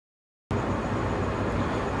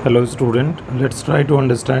Hello student, let's try to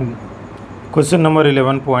understand question number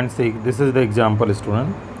 11.6. This is the example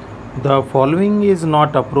student. The following is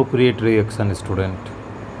not appropriate reaction student.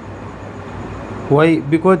 Why?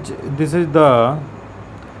 Because this is the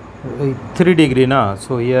 3 degree na.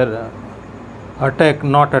 So here attack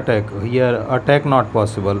not attack, here attack not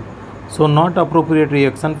possible. So not appropriate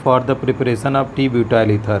reaction for the preparation of t-butyl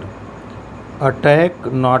ether.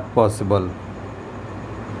 Attack not possible.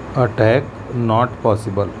 Attack not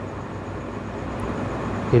possible.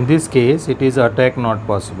 In this case it is attack not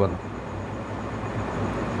possible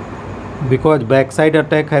because backside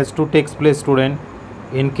attack has to take place student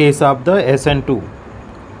in case of the SN2,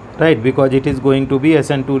 right? Because it is going to be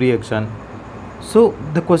SN2 reaction. So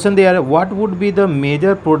the question there, what would be the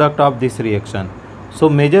major product of this reaction? So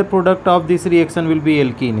major product of this reaction will be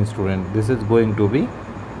alkene student. This is going to be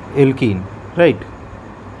alkene, right?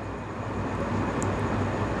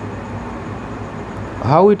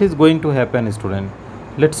 How it is going to happen student?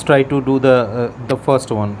 Let's try to do the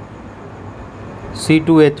first one.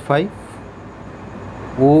 C2H5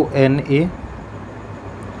 ONA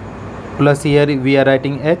plus here we are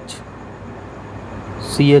writing H,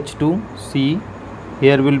 CH2 C,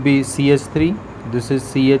 here will be CH3, this is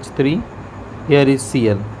CH3, here is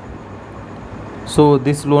Cl. So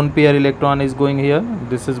this lone pair electron is going here,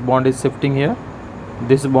 this is bond is shifting here,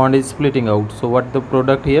 this bond is splitting out. So what the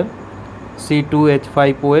product here?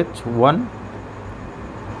 C2H5OH 1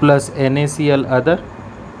 plus NaCl other,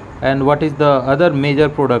 and what is the other major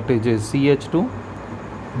product? It is CH2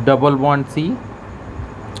 double bond C,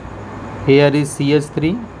 here is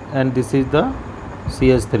CH3 and this is the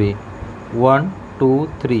CH3, 1 2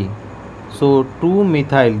 3. So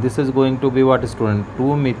 2-methyl, this is going to be what student?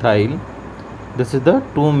 2-methyl, this is the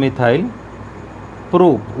 2-methyl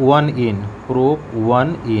prop 1 in, prop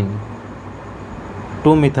 1 in,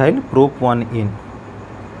 2-methyl prop 1 in.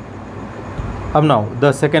 Now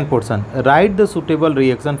the second portion, write the suitable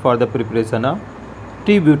reaction for the preparation of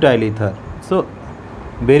t-butyl ether. So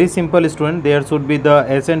very simple student, there should be the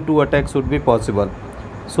SN2 attack should be possible.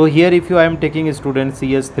 So here if I am taking student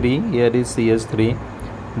CH3, here is CH3,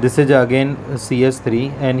 this is again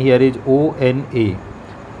CH3 and here is ONA,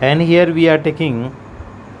 and here we are taking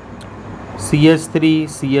CH3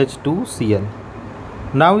 CH2 Cl.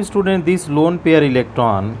 Now student, this lone pair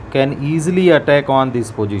electron can easily attack on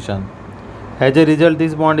this position. As a result,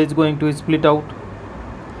 this bond is going to split out.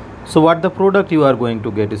 So what the product you are going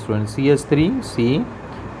to get student? CH3 C,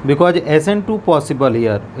 because SN2 possible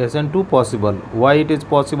here, SN2 possible. Why it is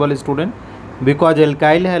possible student? Because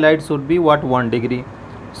alkyl halide should be what? 1 degree.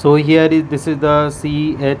 So here is, this is the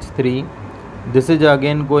CH3, this is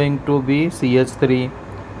again going to be CH3.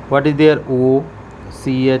 What is there? O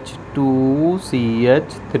CH2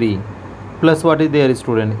 CH3 plus what is there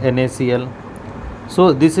student? NaCl.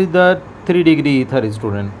 So this is the 3 degree ether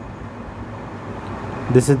student.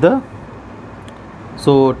 This is the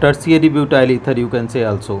tertiary butyl ether you can say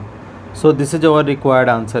also. So this is our required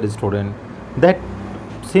answer student, that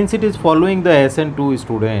since it is following the SN2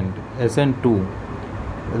 student, SN2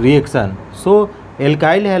 reaction, so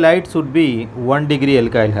alkyl halide should be 1 degree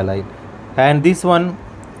alkyl halide, and this one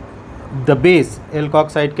the base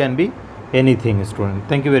alkoxide can be anything student.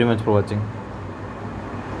 Thank you very much for watching.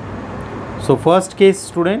 So first case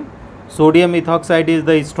student, sodium ethoxide is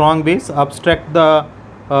the strong base, abstract the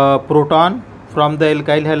proton from the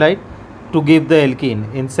alkyl halide to give the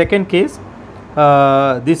alkene. In second case,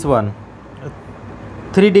 this one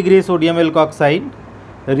 3 degree sodium alkoxide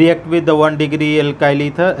react with the 1 degree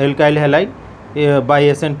alkyl halide by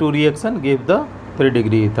SN2 reaction, give the 3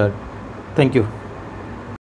 degree ether. Thank you.